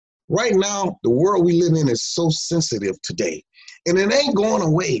Right now, the world we live in is so sensitive today. And it ain't going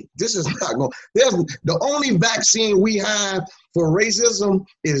away. This is not going. There's the only vaccine we have for racism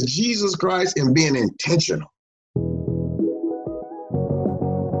is Jesus Christ and being intentional.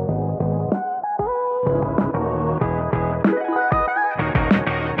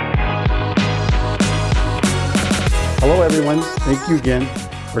 Hello, everyone. Thank you again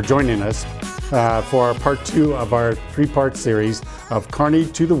for joining us for part 2 of our 3-part series of Kearney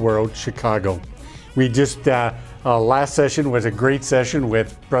to the World, Chicago. We just, last session was a great session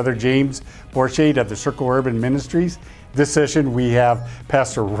with Brother James Borchade of the Circle Urban Ministries. This session we have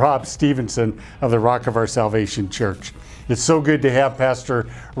Pastor Rob Stevenson of the Rock of Our Salvation Church. It's so good to have Pastor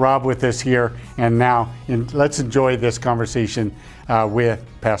Rob with us here, and now let's enjoy this conversation with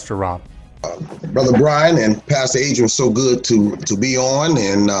Pastor Rob. Brother Brian and Pastor Adrian, so good to be on,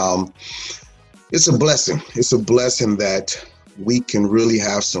 and it's a blessing. It's a blessing that we can really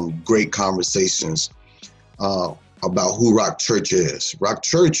have some great conversations about who Rock Church is. Rock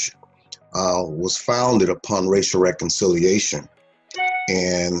Church was founded upon racial reconciliation,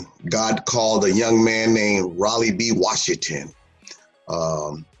 and God called a young man named Raleigh B. Washington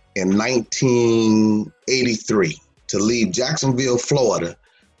in 1983 to leave Jacksonville, Florida,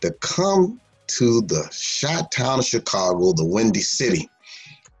 to come to the shot town of Chicago, the Windy City.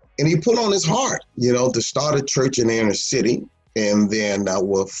 And he put on his heart, to start a church in the inner city. And then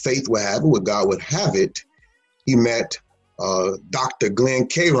what faith would have it, what God would have it, he met Dr. Glenn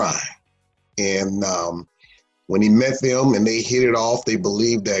Caron. And when he met them and they hit it off, they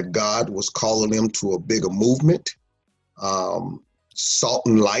believed that God was calling them to a bigger movement, salt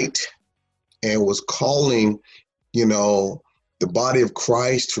and light, and was calling, the body of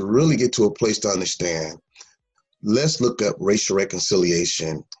Christ to really get to a place to understand. Let's look at racial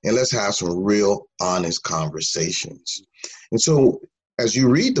reconciliation and let's have some real honest conversations. And so as you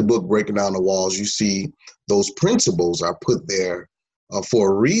read the book, Breaking Down the Walls, you see those principles are put there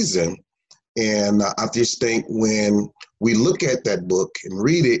for a reason. And I just think when we look at that book and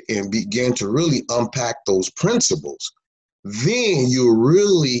read it and begin to really unpack those principles, then you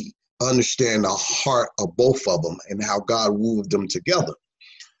really understand the heart of both of them and how God wove them together.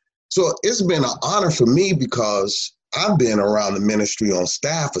 So it's been an honor for me because I've been around the ministry on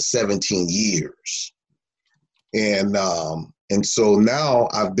staff for 17 years. And so now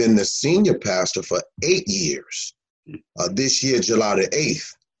I've been the senior pastor for 8 years, this year, July the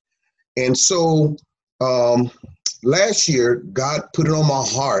 8th. And so last year, God put it on my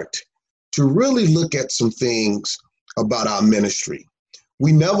heart to really look at some things about our ministry.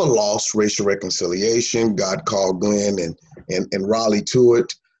 We never lost racial reconciliation. God called Glenn and Raleigh to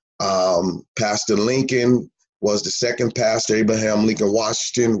it. Pastor Lincoln was the second pastor, Abraham Lincoln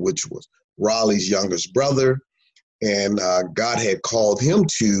Washington, which was Raleigh's youngest brother. And God had called him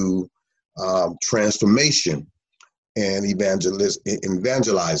to transformation and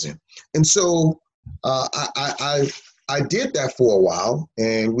evangelizing. And so I did that for a while,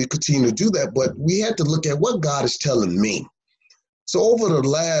 and we continue to do that, but we had to look at what God is telling me. So over the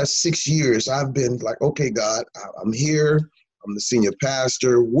last 6 years, I've been like, okay, God, I'm here. I'm the senior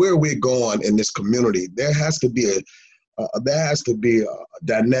pastor. Where are we going in this community? There has to be a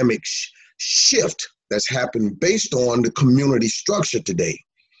dynamic shift that's happened based on the community structure today.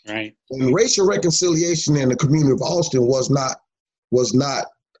 Right. And racial reconciliation in the community of Austin was not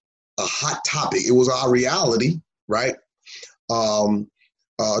a hot topic. It was our reality, right?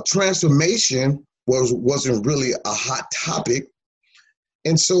 Transformation wasn't really a hot topic.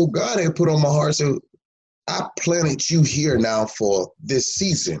 And so God had put on my heart, so I planted you here now for this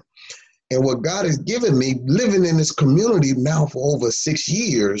season. And what God has given me, living in this community now for over 6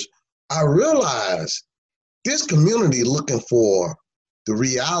 years, I realized this community looking for the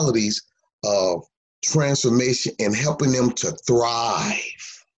realities of transformation and helping them to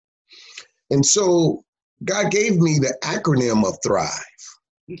thrive. And so God gave me the acronym of THRIVE.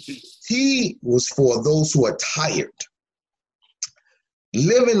 T was for those who are tired,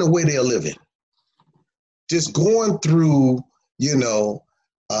 living the way they're living, just going through,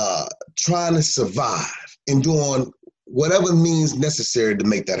 trying to survive and doing whatever means necessary to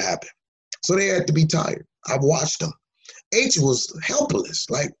make that happen. So they had to be tired. I've watched them. H was helpless.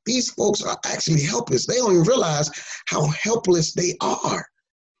 Like, these folks are actually helpless. They don't even realize how helpless they are,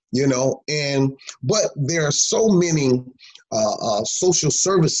 but there are so many social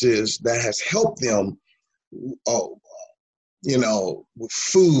services that has helped them, with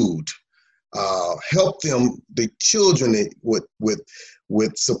food, help them, the children with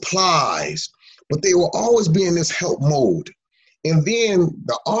supplies, but they will always be in this help mode. And then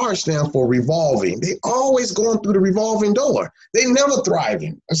the R stands for revolving. They always going through the revolving door. They never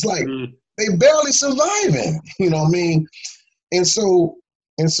thriving. It's like they barely surviving. You know what I mean? And so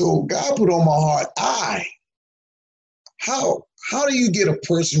God put on my heart, how do you get a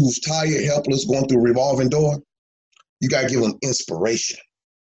person who's tired, helpless, going through a revolving door? You got to give them inspiration.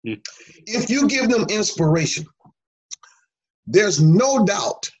 If you give them inspiration, there's no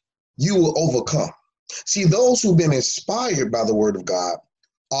doubt you will overcome. See, those who've been inspired by the word of God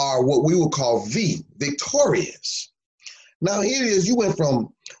are what we would call victorious. Now here it is, you went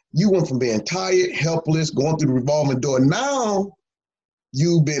from being tired, helpless, going through the revolving door. Now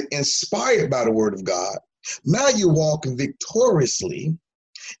you've been inspired by the word of God. Now you're walking victoriously.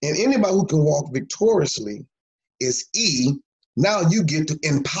 And anybody who can walk victoriously is E. Now you get to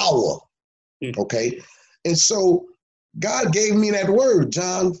empower. Okay. And so God gave me that word,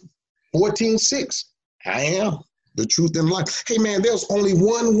 John 14:6. I am the truth and life. Hey man, there's only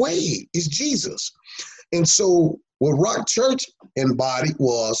one way. It's Jesus. And so what Rock Church embodied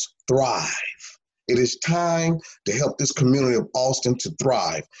was thrive. It is time to help this community of Austin to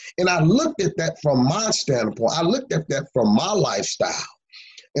thrive. And I looked at that from my standpoint. I looked at that from my lifestyle.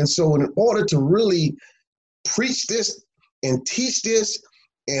 And so in order to really preach this and teach this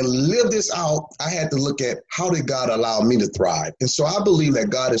and live this out, I had to look at how did God allow me to thrive. And so I believe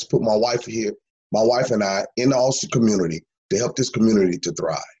that God has put my wife and I in the Austin community to help this community to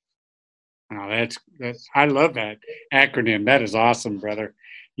thrive. Oh, that's I love that acronym. That is awesome, brother.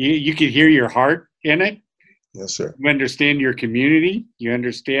 You can hear your heart in it. Yes, sir. You understand your community. You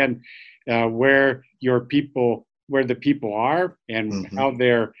understand where the people are and how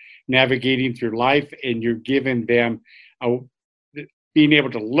they're navigating through life, and you're giving them being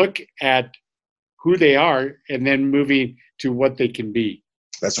able to look at who they are and then moving to what they can be.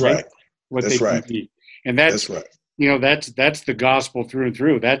 That's right. What they can be. And that's right. That's the gospel through and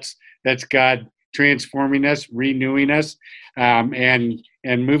through. That's God transforming us, renewing us, and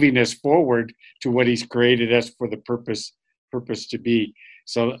moving us forward to what He's created us for the purpose to be.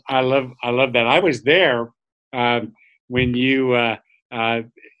 So I love that. I was there when you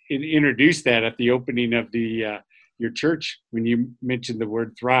introduced that at the opening of your church when you mentioned the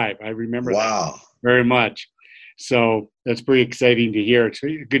word thrive. I remember that very much. So that's pretty exciting to hear. It's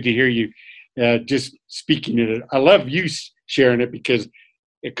good to hear you just speaking it. I love you sharing it because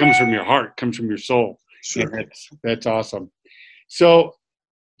it comes from your heart, comes from your soul. Sure. And that's awesome. So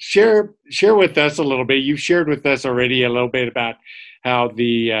share with us a little bit. You've shared with us already a little bit about how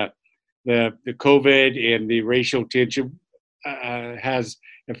the COVID and the racial tension has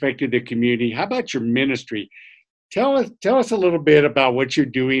affected the community. How about your ministry? Tell us a little bit about what you're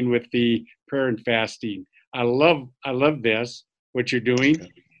doing with the prayer and fasting. I love this, what you're doing,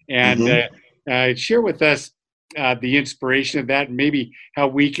 and share with us the inspiration of that, and maybe how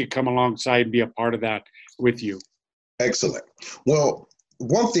we could come alongside and be a part of that with you. Excellent. Well,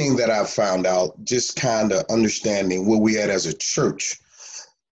 one thing that I've found out, just kind of understanding where we at as a church,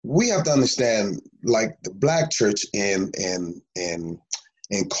 we have to understand, like the Black church and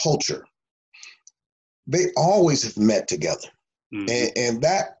culture, they always have met together. And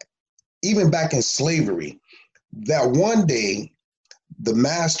that, even back in slavery, that one day the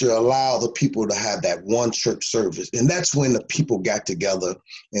master allowed the people to have that one church service. And that's when the people got together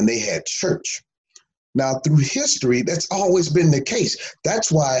and they had church. Now, through history, that's always been the case.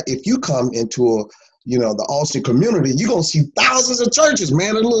 That's why if you come into the Austin community, you're going to see thousands of churches,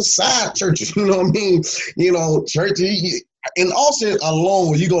 man, and little side churches, you know what I mean? Churches. In Austin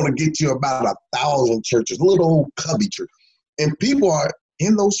alone, you're going to get you about 1,000 churches, little old cubby church. And people are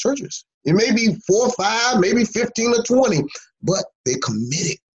in those churches. It may be 4 or 5, maybe 15 or 20, but they're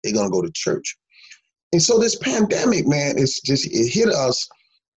committed. They're going to go to church. And so this pandemic, man, it hit us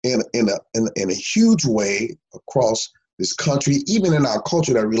in a huge way across this country, even in our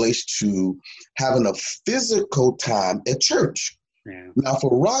culture that relates to having a physical time at church. Yeah. Now,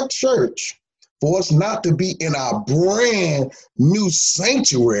 for Rock Church, for us not to be in our brand new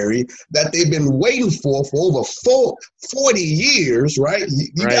sanctuary that they've been waiting for over 40 years, right?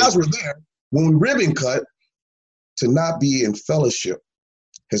 You guys were there when we ribbon cut. To not be in fellowship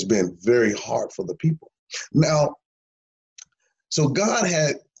has been very hard for the people. Now, so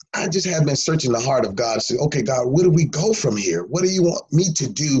I just have been searching the heart of God to say, okay, God, where do we go from here? What do you want me to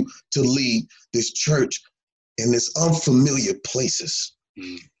do to lead this church in this unfamiliar places?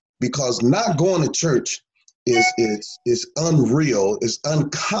 Because not going to church is unreal, is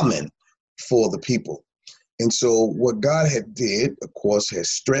uncommon for the people. And so what God had did, of course, has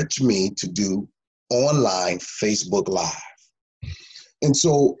stretched me to do online Facebook Live. And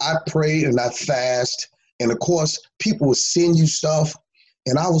so I prayed and I fast And of course, people would send you stuff.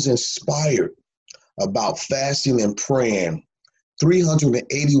 And I was inspired about fasting and praying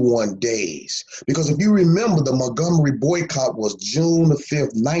 381 days. Because if you remember, the Montgomery boycott was June the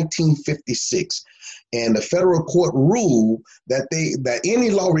 5th, 1956. And the federal court ruled that any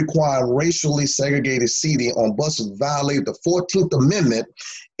law requiring racially segregated seating on buses violated the 14th Amendment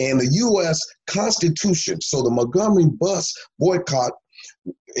and the U.S. Constitution. So the Montgomery bus boycott,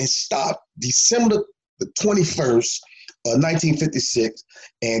 it stopped December the 21st, 1956.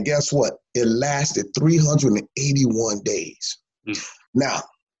 And guess what? It lasted 381 days. Now,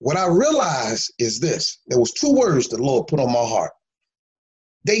 what I realized is this. There was two words the Lord put on my heart.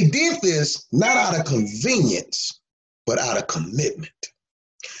 They did this not out of convenience, but out of commitment.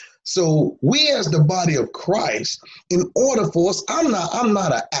 So we as the body of Christ, in order for us, I'm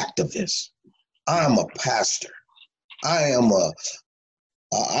not an activist. I am a pastor. I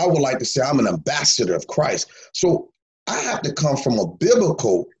would like to say I'm an ambassador of Christ. So I have to come from a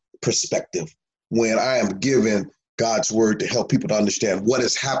biblical perspective when I am giving God's word to help people to understand what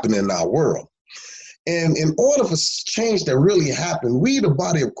is happening in our world. And in order for change to really happen, we, the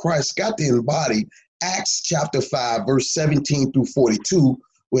body of Christ, got to embody Acts chapter 5, verse 17 through 42,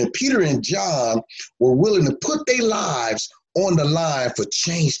 when Peter and John were willing to put their lives on the line for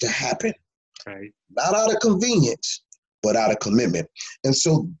change to happen. Right. Not out of convenience, but out of commitment. And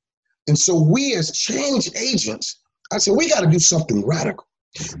so we as change agents, I said, we got to do something radical.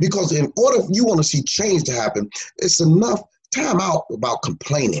 Because in order for you want to see change to happen, it's enough time out about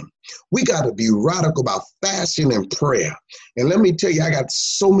complaining. We got to be radical about fasting and prayer. And let me tell you, I got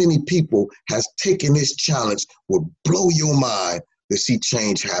so many people has taken this challenge, will blow your mind to see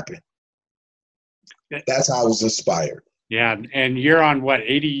change happen. That's how I was inspired. Yeah, and you're on what,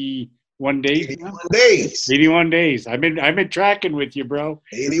 81 days? 81 days. 81 days. I've been tracking with you, bro.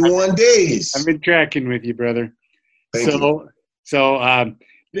 81 days. I've been tracking with you, brother. Thank you.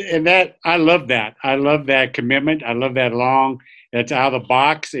 And that, I love that. I love that commitment. I love that it's out of the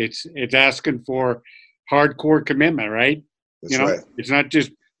box. It's asking for hardcore commitment, right? That's right. It's not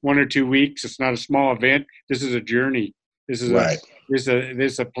just 1 or 2 weeks. It's not a small event. This is a journey. This is right. This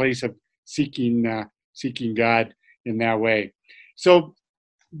is a place of seeking God in that way. So,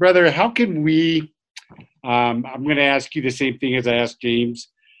 brother, how can we, I'm going to ask you the same thing as I asked James.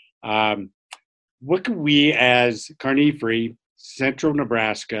 What can we as Kearney Free, Central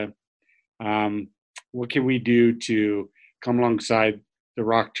Nebraska, what can we do to come alongside the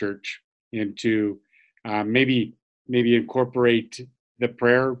Rock Church and to maybe incorporate the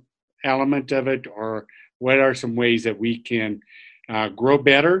prayer element of it, or what are some ways that we can grow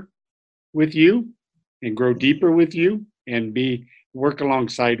better with you and grow deeper with you and work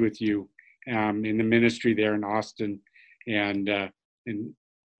alongside with you in the ministry there in Austin and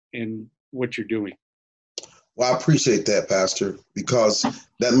what you're doing? Well, I appreciate that, Pastor, because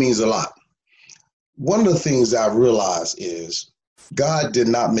that means a lot. One of the things I realized is God did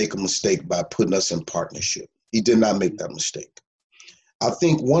not make a mistake by putting us in partnership. He did not make that mistake. I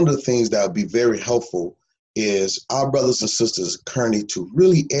think one of the things that would be very helpful is our brothers and sisters at Kearney to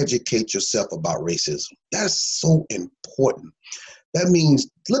really educate yourself about racism. That's so important. That means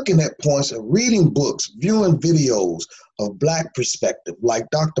looking at points of reading books, viewing videos of Black perspective, like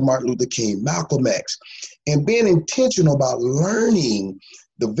Dr. Martin Luther King, Malcolm X, and being intentional about learning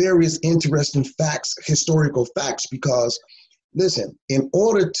the various interesting facts, historical facts, because listen, in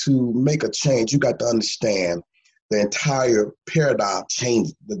order to make a change, you got to understand the entire paradigm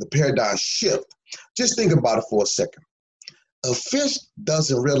change, the paradigm shift. Just think about it for a second. A fish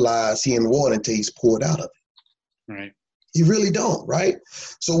doesn't realize he's in water until he's poured out of it. Right. You really don't, right?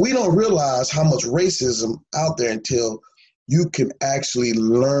 So we don't realize how much racism out there until you can actually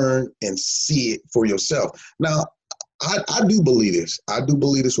learn and see it for yourself. Now, I do believe this. I do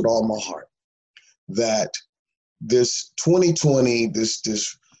believe this with all my heart, that this 2020, this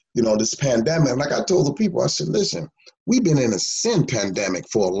pandemic, like I told the people, I said, listen, we've been in a sin pandemic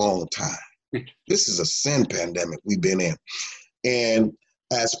for a long time. This is a sin pandemic we've been in. And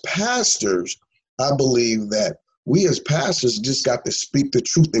as pastors, I believe that we as pastors just got to speak the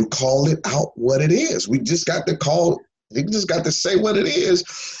truth and call it out what it is. We just got to say what it is.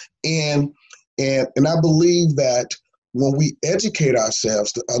 And I believe that when we educate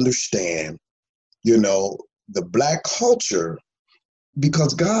ourselves to understand, the Black culture,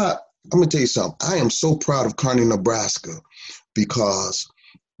 because God, I'm gonna tell you something, I am so proud of Kearney, Nebraska, because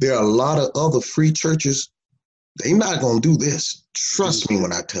there are a lot of other free churches. They're not going to do this. Trust me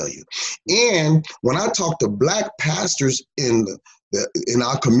when I tell you. And when I talk to Black pastors in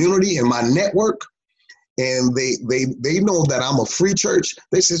our community, in my network, and they know that I'm a free church,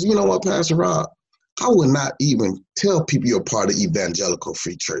 they says, you know what, Pastor Rob, I would not even tell people you're part of Evangelical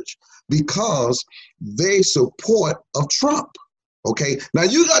Free Church because they support of Trump. Okay, now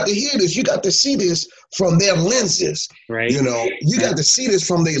you got to hear this, you got to see this from their lenses. Right. You got to see this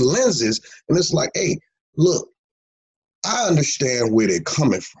from their lenses, and it's like, hey, look, I understand where they're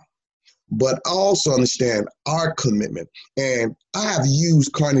coming from, but I also understand our commitment. And I have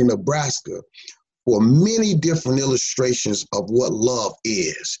used Kearney, Nebraska for many different illustrations of what love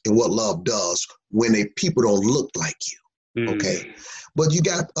is and what love does when people don't look like you. Okay, but you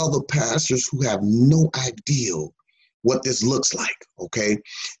got other pastors who have no idea what this looks like. Okay,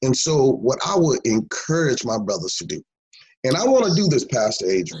 and so what I would encourage my brothers to do, and I want to do this, Pastor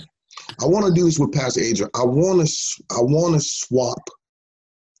Adrian. I want to do this with Pastor Adrian. I want to swap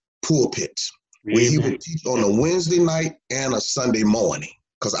pulpits where he would teach on a Wednesday night and a Sunday morning,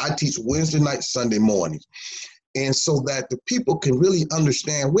 because I teach Wednesday night, Sunday mornings. And so that the people can really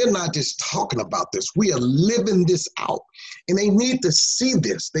understand, we're not just talking about this, we are living this out. And they need to see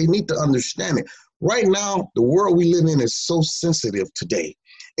this, they need to understand it. Right now, the world we live in is so sensitive today.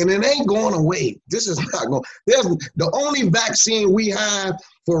 And it ain't going away. This is not going. The only vaccine we have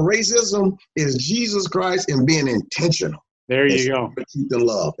for racism is Jesus Christ and being intentional. There you go. Keeping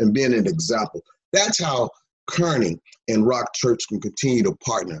love and being an example. That's how Kearney and Rock Church can continue to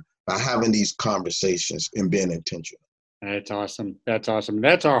partner, by having these conversations and being intentional. That's awesome. That's awesome.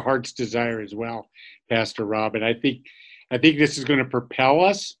 That's our heart's desire as well, Pastor Rob. And I think this is going to propel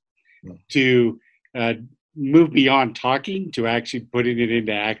us to move beyond talking to actually putting it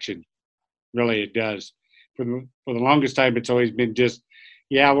into action. Really, it does. For the longest time, it's always been just,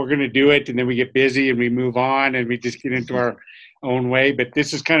 yeah, we're going to do it, and then we get busy and we move on and we just get into our own way. But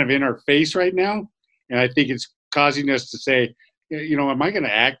this is kind of in our face right now, and I think it's causing us to say, am I going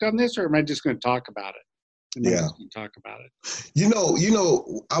to act on this, or am I just going to talk about it? Just going to talk about it.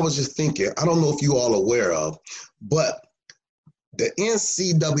 I was just thinking, I don't know if you all are aware of, but the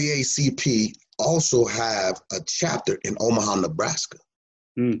NCAACP also have a chapter in Omaha, Nebraska.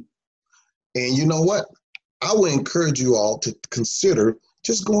 And you know what? I would encourage you all to consider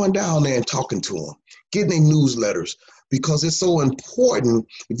just going down there and talking to them, getting their newsletters, because it's so important.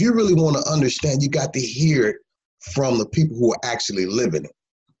 If you really want to understand, you got to hear it from the people who are actually living it.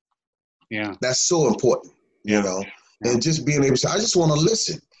 Yeah. That's so important, and just being able to say, I just want to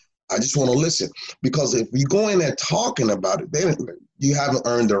listen. I just want to listen, because if you go in there talking about it, then you haven't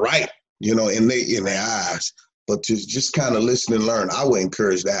earned the right, in their eyes. But to just kind of listen and learn, I would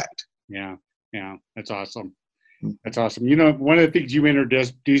encourage that. Yeah, that's awesome. That's awesome. One of the things you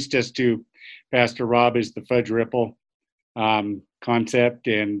introduced us to, Pastor Rob, is the fudge ripple concept,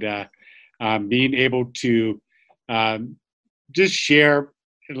 and being able to just share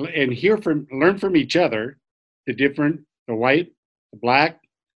and learn from each other, the white, the black,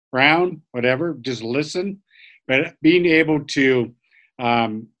 brown, whatever, just listen, but being able to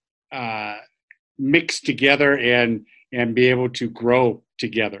mix together and be able to grow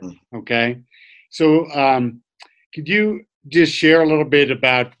together. Okay. So could you just share a little bit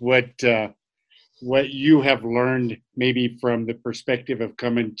about what you have learned, maybe from the perspective of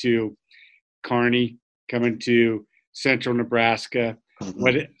coming to Kearney, coming to Central Nebraska,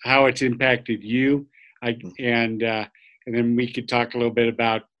 how it's impacted you, and then we could talk a little bit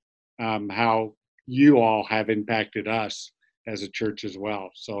about how you all have impacted us as a church as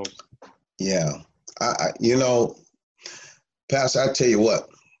well. So, yeah, Pastor, I tell you what,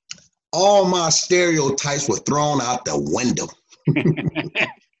 all my stereotypes were thrown out the window.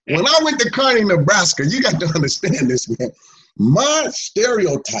 When I went to Kearney, Nebraska, you got to understand this, man. My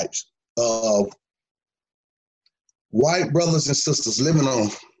stereotypes of white brothers and sisters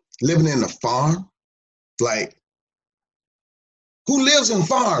living in a farm, like, who lives in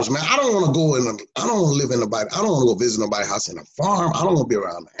farms, man? I don't want to live in nobody. I don't want to go visit nobody's house in a farm. I don't want to be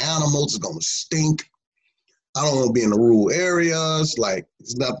around the animals. It's going to stink. I don't want to be in the rural areas. Like,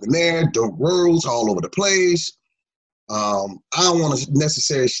 there's nothing there. Dirt roads all over the place. I don't want to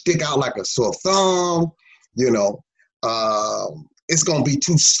necessarily stick out like a sore thumb. It's going to be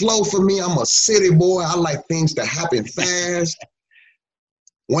too slow for me. I'm a city boy. I like things to happen fast.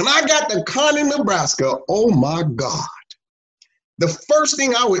 When I got to Kearney, Nebraska, oh my God. The first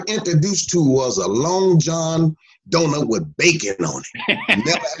thing I was introduced to was a Long John donut with bacon on it.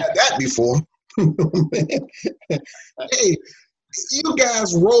 Never had that before. Hey, you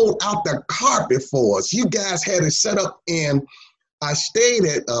guys rolled out the carpet for us. You guys had it set up, and I stayed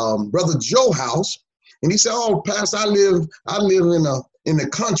at Brother Joe's house, and he said, "Oh, Pastor, I live in the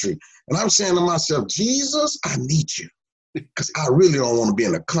country." And I'm saying to myself, Jesus, I need you, because I really don't want to be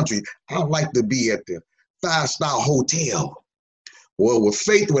in the country. I like to be at the 5-star hotel. Well, with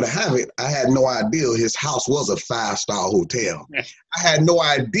faith would have it, I had no idea his house was a 5-star hotel. I had no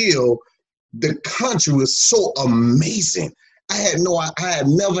idea the country was so amazing. I had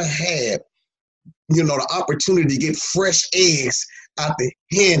never had, the opportunity to get fresh eggs out the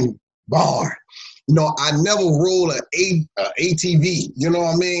hen barn. I never rolled an ATV. You know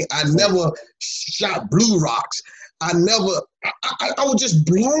what I mean? I never shot blue rocks. I was just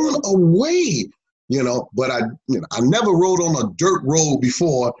blown away. But I never rode on a dirt road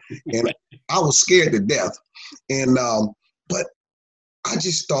before, and I was scared to death. And but I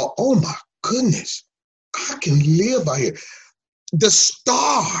just thought, oh my goodness, I can live out here. The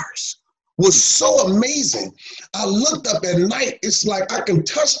stars was so amazing. I looked up at night. It's like I can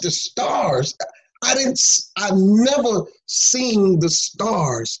touch the stars. I never seen the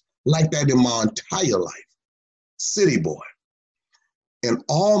stars like that in my entire life. City boy. And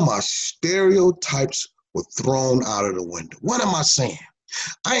all my stereotypes were thrown out of the window. What am I saying?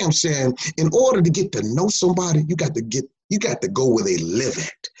 I am saying, in order to get to know somebody, you got to go where they live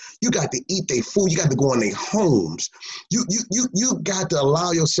at. You got to eat their food. You got to go in their homes. You got to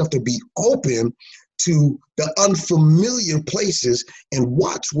allow yourself to be open to the unfamiliar places and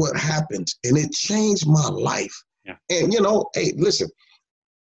watch what happens. And it changed my life. Yeah. And hey, listen,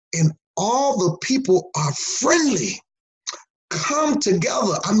 and all the people are friendly. Come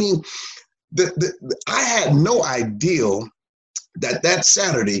together. I mean, I had no idea that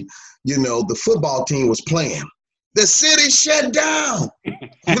Saturday, the football team was playing. The city shut down. You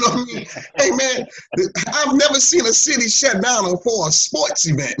know what I mean? Hey, man, I've never seen a city shut down for a sports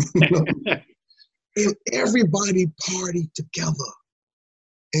event. And everybody partied together.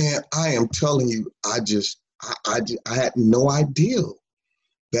 And I am telling you, I had no idea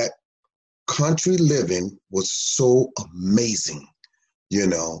that country living was so amazing,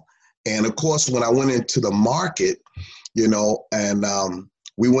 And of course, when I went into the market, and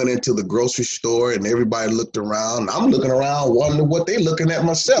we went into the grocery store and everybody looked around. I'm looking around wondering what they looking at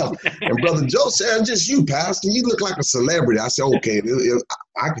myself. And Brother Joe said, just you, Pastor. You look like a celebrity. I said, okay,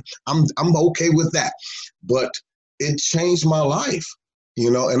 I'm okay with that. But it changed my life,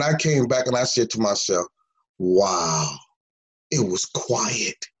 and I came back and I said to myself, wow, it was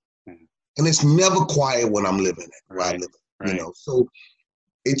quiet. And it's never quiet when I'm living it, right? So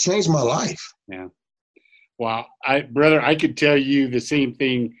it changed my life. Yeah. Well, brother, I could tell you the same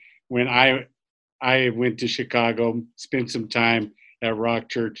thing when I went to Chicago, spent some time at Rock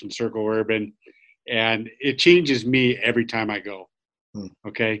Church and Circle Urban, and it changes me every time I go.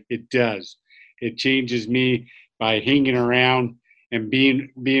 Okay, it does. It changes me by hanging around and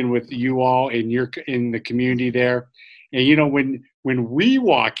being with you all in the community there. And when we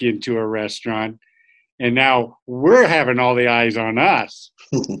walk into a restaurant, and now we're having all the eyes on us,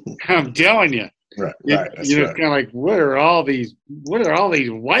 I'm telling you. Right. It's kind of like, what are all these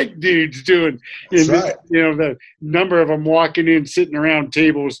white dudes doing? That's right. The number of them walking in, sitting around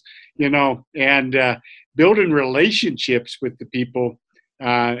tables, and building relationships with the people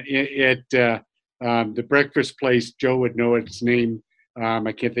at the breakfast place. Joe would know its name.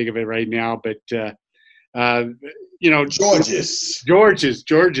 I can't think of it right now, but George's.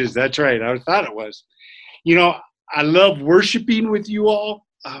 That's right. I thought it was. I love worshiping with you all.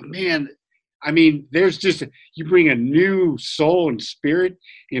 Oh, man. I mean, you bring a new soul and spirit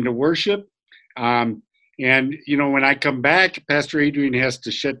into worship. And, when I come back, Pastor Adrian has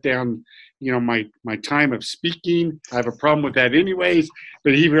to shut down, my time of speaking. I have a problem with that anyways,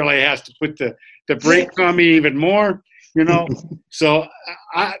 but he really has to put the brakes on me even more, So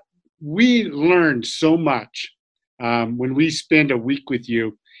we learned so much when we spend a week with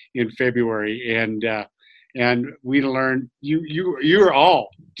you in February, and we learn you're all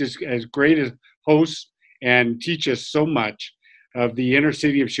just as great as hosts and teach us so much of the inner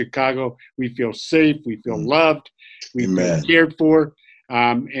city of Chicago. We feel safe, we feel loved, we feel cared for,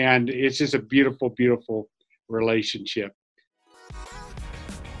 and it's just a beautiful, beautiful relationship.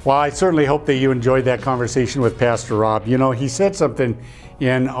 Well, I certainly hope that you enjoyed that conversation with Pastor Rob. He said something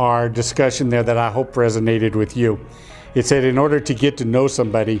in our discussion there that I hope resonated with you. It said, in order to get to know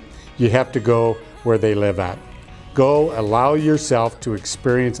somebody, you have to go where they live at. Go allow yourself to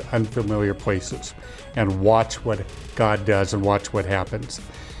experience unfamiliar places and watch what God does and watch what happens.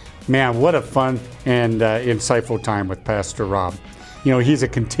 Man, what a fun and insightful time with Pastor Rob. He's a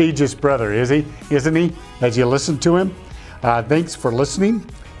contagious brother, isn't he? As you listen to him. Thanks for listening.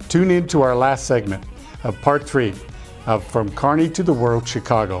 Tune in to our last segment of part 3 of From Kearney to the World,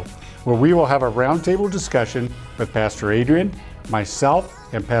 Chicago, where we will have a roundtable discussion with Pastor Adrian, myself,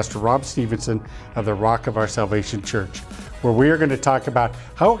 and Pastor Rob Stevenson of the Rock of Our Salvation Church, where we are going to talk about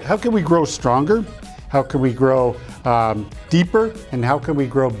how can we grow stronger how can we grow deeper, and how can we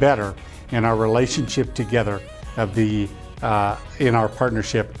grow better in our relationship together of the in our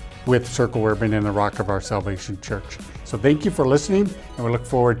partnership with Circle Urban and the Rock of Our Salvation Church. So thank you for listening, and we look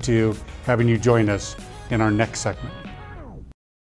forward to having you join us in our next segment.